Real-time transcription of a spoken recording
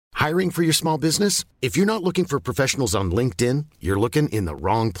Hiring for your small business? If you're not looking for professionals on LinkedIn, you're looking in the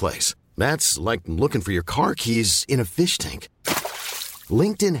wrong place. That's like looking for your car keys in a fish tank.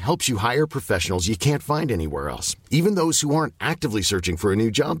 LinkedIn helps you hire professionals you can't find anywhere else, even those who aren't actively searching for a new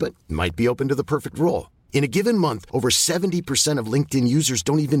job but might be open to the perfect role. In a given month, over 70% of LinkedIn users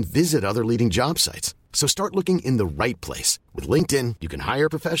don't even visit other leading job sites. So start looking in the right place. With LinkedIn, you can hire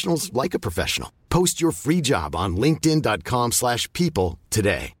professionals like a professional. Post your free job on linkedin.com/people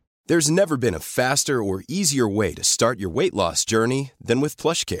today. There's never been a faster or easier way to start your weight loss journey than with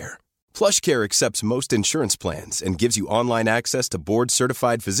PlushCare. PlushCare accepts most insurance plans and gives you online access to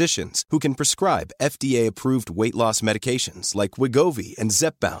board-certified physicians who can prescribe FDA-approved weight loss medications like Wegovy and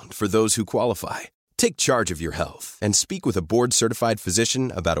Zepbound for those who qualify. Take charge of your health and speak with a board-certified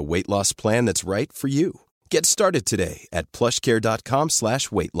physician about a weight loss plan that's right for you. Get started today at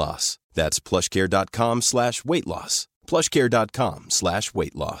plushcare.com/weight loss. That's plushcare.com/weight loss.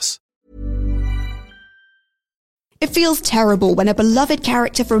 plushcare.com/weight loss. It feels terrible when a beloved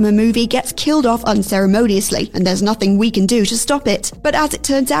character from a movie gets killed off unceremoniously, and there's nothing we can do to stop it. But as it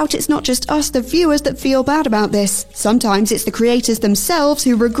turns out, it's not just us, the viewers, that feel bad about this. Sometimes it's the creators themselves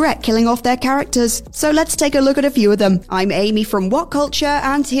who regret killing off their characters. So let's take a look at a few of them. I'm Amy from What Culture,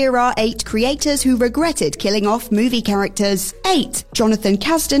 and here are 8 creators who regretted killing off movie characters. 8. Jonathan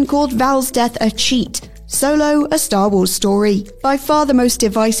Kasdan called Val's death a cheat. Solo, a Star Wars story. By far the most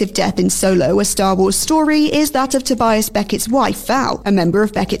divisive death in Solo, a Star Wars story, is that of Tobias Beckett's wife, Val, a member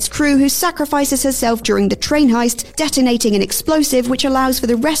of Beckett's crew who sacrifices herself during the train heist, detonating an explosive which allows for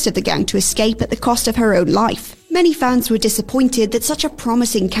the rest of the gang to escape at the cost of her own life. Many fans were disappointed that such a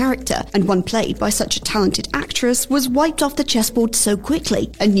promising character, and one played by such a talented actress, was wiped off the chessboard so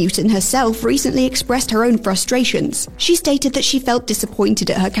quickly, and Newton herself recently expressed her own frustrations. She stated that she felt disappointed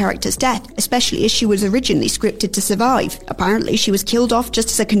at her character's death, especially as she was originally scripted to survive. Apparently she was killed off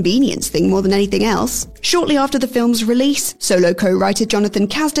just as a convenience thing more than anything else. Shortly after the film's release, Solo co-writer Jonathan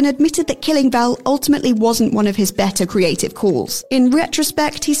Kasdan admitted that killing Val ultimately wasn't one of his better creative calls. In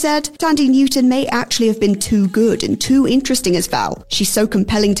retrospect, he said, Thandie Newton may actually have been too good and too interesting as Val. She's so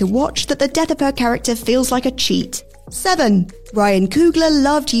compelling to watch that the death of her character feels like a cheat. 7. Ryan Coogler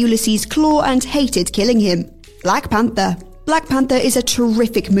loved Ulysses Klaue and hated killing him. Black Panther. Black Panther is a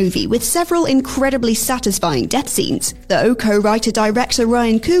terrific movie with several incredibly satisfying death scenes, though co-writer-director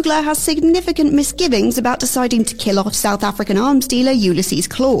Ryan Coogler has significant misgivings about deciding to kill off South African arms dealer Ulysses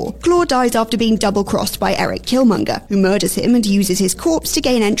Klaue. Klaue dies after being double-crossed by Eric Killmonger, who murders him and uses his corpse to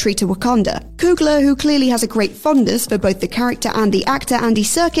gain entry to Wakanda. Coogler, who clearly has a great fondness for both the character and the actor Andy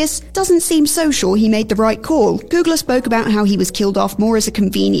Serkis, doesn't seem so sure he made the right call. Coogler spoke about how he was killed off more as a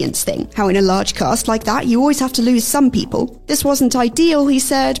convenience thing, how in a large cast like that you always have to lose some people. This wasn't ideal, he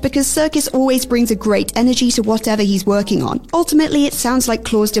said, because Serkis always brings a great energy to whatever he's working on. Ultimately, it sounds like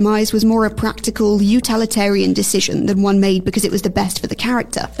Klaue's demise was more a practical, utilitarian decision than one made because it was the best for the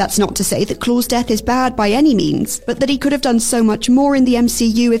character. That's not to say that Klaue's death is bad by any means, but that he could have done so much more in the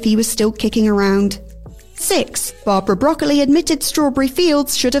MCU if he was still kicking around. 6. Barbara Broccoli admitted Strawberry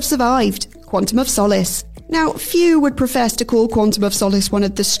Fields should have survived. Quantum of Solace. Now, few would profess to call Quantum of Solace one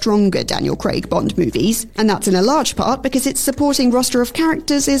of the stronger Daniel Craig Bond movies, and that's in a large part because its supporting roster of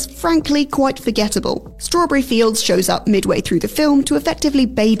characters is frankly quite forgettable. Strawberry Fields shows up midway through the film to effectively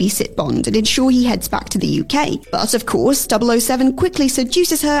babysit Bond and ensure he heads back to the UK. But of course, 007 quickly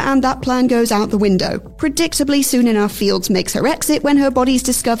seduces her and that plan goes out the window. Predictably, soon enough, Fields makes her exit when her body's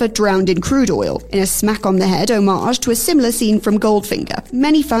discovered drowned in crude oil, in a smack on the head homage to a similar scene from Goldfinger.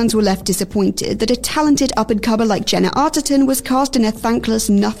 Many fans were left disappointed that a talented up-and-comer like Jenna Arterton was cast in a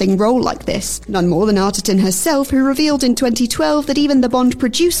thankless nothing role like this. None more than Arterton herself, who revealed in 2012 that even the Bond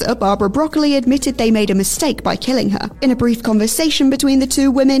producer, Barbara Broccoli, admitted they made a mistake by killing her. In a brief conversation between the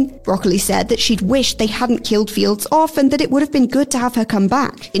two women, Broccoli said that she'd wished they hadn't killed Fields off and that it would have been good to have her come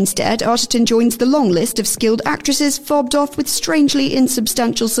back. Instead, Arterton joins the long list of skilled actresses fobbed off with strangely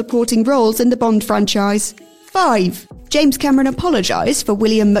insubstantial supporting roles in the Bond franchise. 5. James Cameron apologised for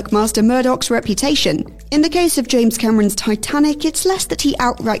William McMaster Murdoch's reputation. In the case of James Cameron's Titanic, it's less that he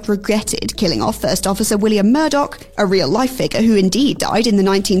outright regretted killing off First Officer William Murdoch, a real-life figure who indeed died in the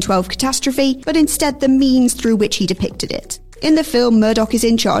 1912 catastrophe, but instead the means through which he depicted it. In the film, Murdoch is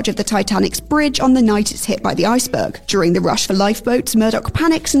in charge of the Titanic's bridge on the night it's hit by the iceberg. During the rush for lifeboats, Murdoch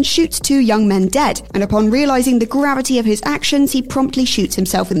panics and shoots 2 young men dead, and upon realising the gravity of his actions, he promptly shoots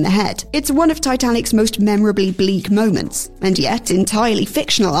himself in the head. It's one of Titanic's most memorably bleak moments, and yet entirely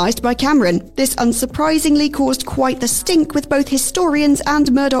fictionalised by Cameron. This unsurprisingly caused quite the stink with both historians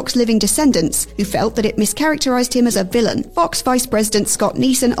and Murdoch's living descendants, who felt that it mischaracterised him as a villain. Fox Vice President Scott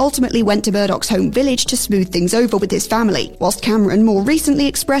Neeson ultimately went to Murdoch's home village to smooth things over with his family, while whilst Cameron more recently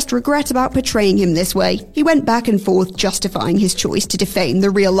expressed regret about portraying him this way. He went back and forth justifying his choice to defame the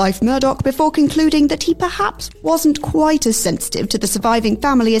real-life Murdoch before concluding that he perhaps wasn't quite as sensitive to the surviving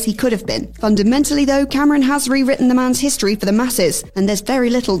family as he could have been. Fundamentally, though, Cameron has rewritten the man's history for the masses, and there's very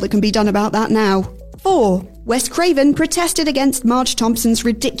little that can be done about that now. 4. Wes Craven protested against Marge Thompson's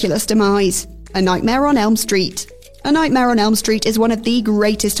ridiculous demise. A Nightmare on Elm Street. A Nightmare on Elm Street is one of the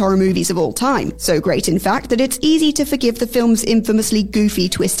greatest horror movies of all time. So great, in fact, that it's easy to forgive the film's infamously goofy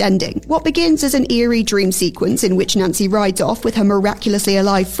twist ending. What begins as an eerie dream sequence in which Nancy rides off with her miraculously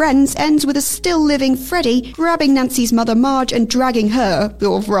alive friends ends with a still-living Freddy grabbing Nancy's mother Marge and dragging her,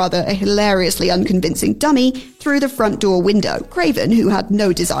 or rather a hilariously unconvincing dummy, through the front door window. Craven, who had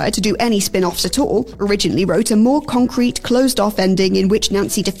no desire to do any spin-offs at all, originally wrote a more concrete, closed-off ending in which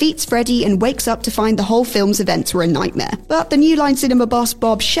Nancy defeats Freddy and wakes up to find the whole film's events were a nightmare. But the New Line Cinema boss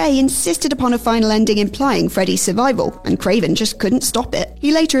Bob Shaye insisted upon a final ending implying Freddy's survival, and Craven just couldn't stop it.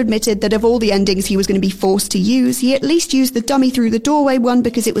 He later admitted that of all the endings he was going to be forced to use, he at least used the dummy through the doorway one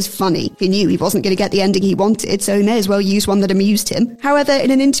because it was funny. He knew he wasn't going to get the ending he wanted, so he may as well use one that amused him. However, in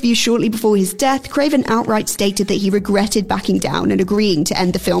an interview shortly before his death, Craven outright stated that he regretted backing down and agreeing to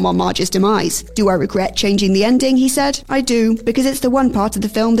end the film on Marge's demise. Do I regret changing the ending, he said. I do, because it's the one part of the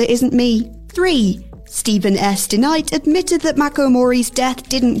film that isn't me. 3. Stephen S. DeKnight admitted that Mako Mori's death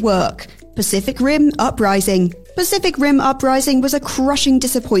didn't work. Pacific Rim Uprising. Pacific Rim Uprising was a crushing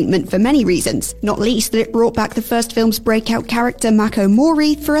disappointment for many reasons, not least that it brought back the first film's breakout character Mako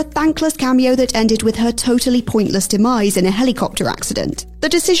Mori for a thankless cameo that ended with her totally pointless demise in a helicopter accident. The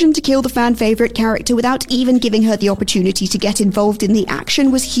decision to kill the fan-favourite character without even giving her the opportunity to get involved in the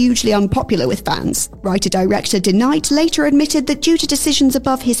action was hugely unpopular with fans. Writer-director DeKnight later admitted that due to decisions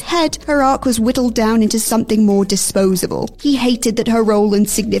above his head, her arc was whittled down into something more disposable. He hated that her role and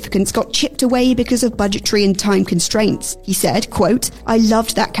significance got chipped away because of budgetary and time constraints. He said, quote, "I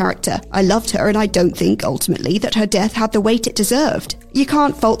loved that character. I loved her, and I don't think, ultimately, that her death had the weight it deserved." You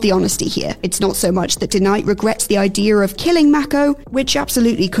can't fault the honesty here. It's not so much that DeKnight regrets the idea of killing Mako, which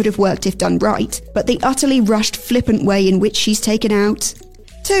absolutely could have worked if done right, but the utterly rushed, flippant way in which she's taken out.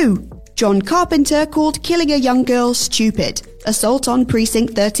 2. John Carpenter called killing a young girl stupid. Assault on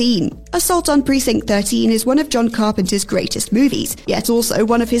Precinct 13. Assault on Precinct 13 is one of John Carpenter's greatest movies, yet also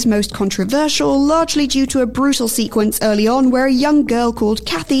one of his most controversial, largely due to a brutal sequence early on where a young girl called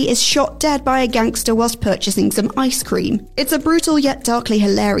Kathy is shot dead by a gangster whilst purchasing some ice cream. It's a brutal yet darkly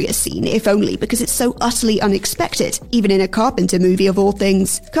hilarious scene, if only because it's so utterly unexpected, even in a Carpenter movie of all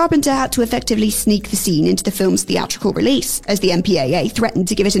things. Carpenter had to effectively sneak the scene into the film's theatrical release, as the MPAA threatened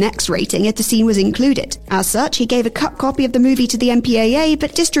to give it an X rating if the scene was included. As such, he gave a cut copy of the movie to the MPAA,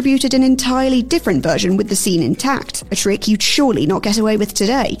 but distributed an entirely different version with the scene intact, a trick you'd surely not get away with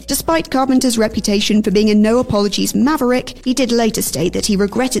today. Despite Carpenter's reputation for being a no-apologies maverick, he did later state that he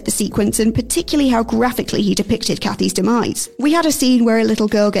regretted the sequence and particularly how graphically he depicted Kathy's demise. "We had a scene where a little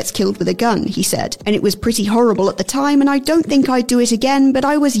girl gets killed with a gun," he said, "and it was pretty horrible at the time, and I don't think I'd do it again, but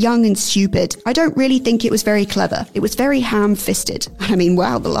I was young and stupid. I don't really think it was very clever. It was very ham-fisted." I mean,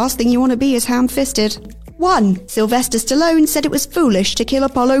 wow, the last thing you want to be is ham-fisted. 1. Sylvester Stallone said it was foolish to kill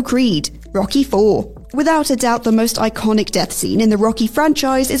Apollo Creed. Rocky IV. Without a doubt, the most iconic death scene in the Rocky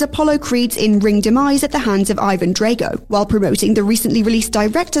franchise is Apollo Creed's in-ring demise at the hands of Ivan Drago. While promoting the recently released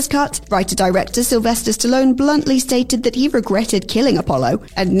director's cut, writer-director Sylvester Stallone bluntly stated that he regretted killing Apollo,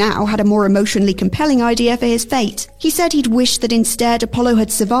 and now had a more emotionally compelling idea for his fate. He said he'd wished that instead Apollo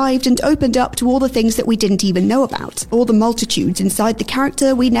had survived and opened up to all the things that we didn't even know about, all the multitudes inside the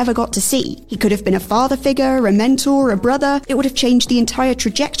character we never got to see. He could have been a father figure, a mentor, a brother. It would have changed the entire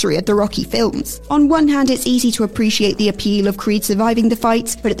trajectory of the Rocky films. On one hand, it's easy to appreciate the appeal of Creed surviving the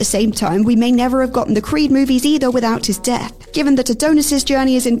fight, but at the same time, we may never have gotten the Creed movies either without his death. Given that Adonis's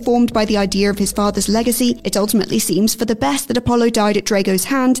journey is informed by the idea of his father's legacy, it ultimately seems for the best that Apollo died at Drago's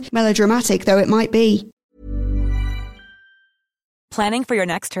hand, melodramatic though it might be. Planning for your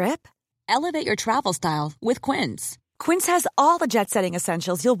next trip? Elevate your travel style with Quince. Quince has all the jet-setting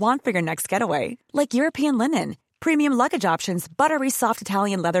essentials you'll want for your next getaway, like European linen, premium luggage options, buttery soft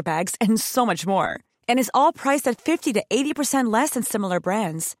Italian leather bags, and so much more. And is all priced at 50 to 80% less than similar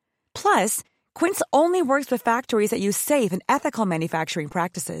brands. Plus, Quince only works with factories that use safe and ethical manufacturing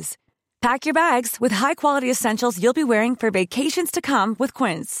practices. Pack your bags with high-quality essentials you'll be wearing for vacations to come with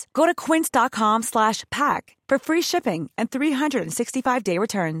Quince. Go to quince.com/pack for free shipping and 365-day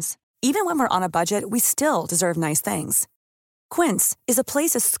returns. Even when we're on a budget, we still deserve nice things. Quince is a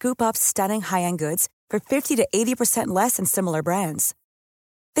place to scoop up stunning high-end goods for 50 to 80% less than similar brands.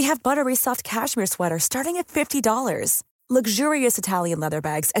 They have buttery soft cashmere sweaters starting at $50, luxurious Italian leather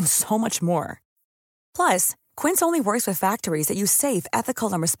bags, and so much more. Plus, Quince only works with factories that use safe,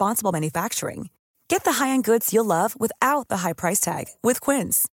 ethical, and responsible manufacturing. Get the high-end goods you'll love without the high price tag with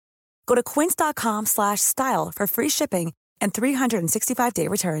Quince. Go to quince.com/style for free shipping and 365-day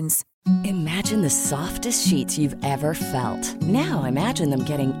returns. Imagine the softest sheets you've ever felt. Now imagine them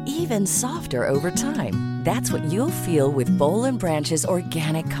getting even softer over time. That's what you'll feel with Boll & Branch's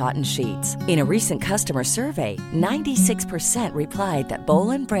organic cotton sheets. In a recent customer survey, 96% replied that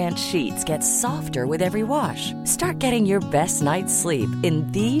Boll & Branch sheets get softer with every wash. Start getting your best night's sleep in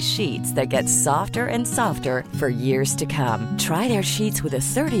these sheets that get softer and softer for years to come. Try their sheets with a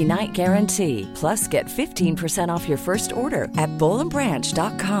 30-night guarantee. Plus, get 15% off your first order at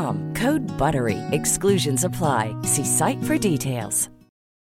bollandbranch.com. Code BUTTERY. Exclusions apply. See site for details.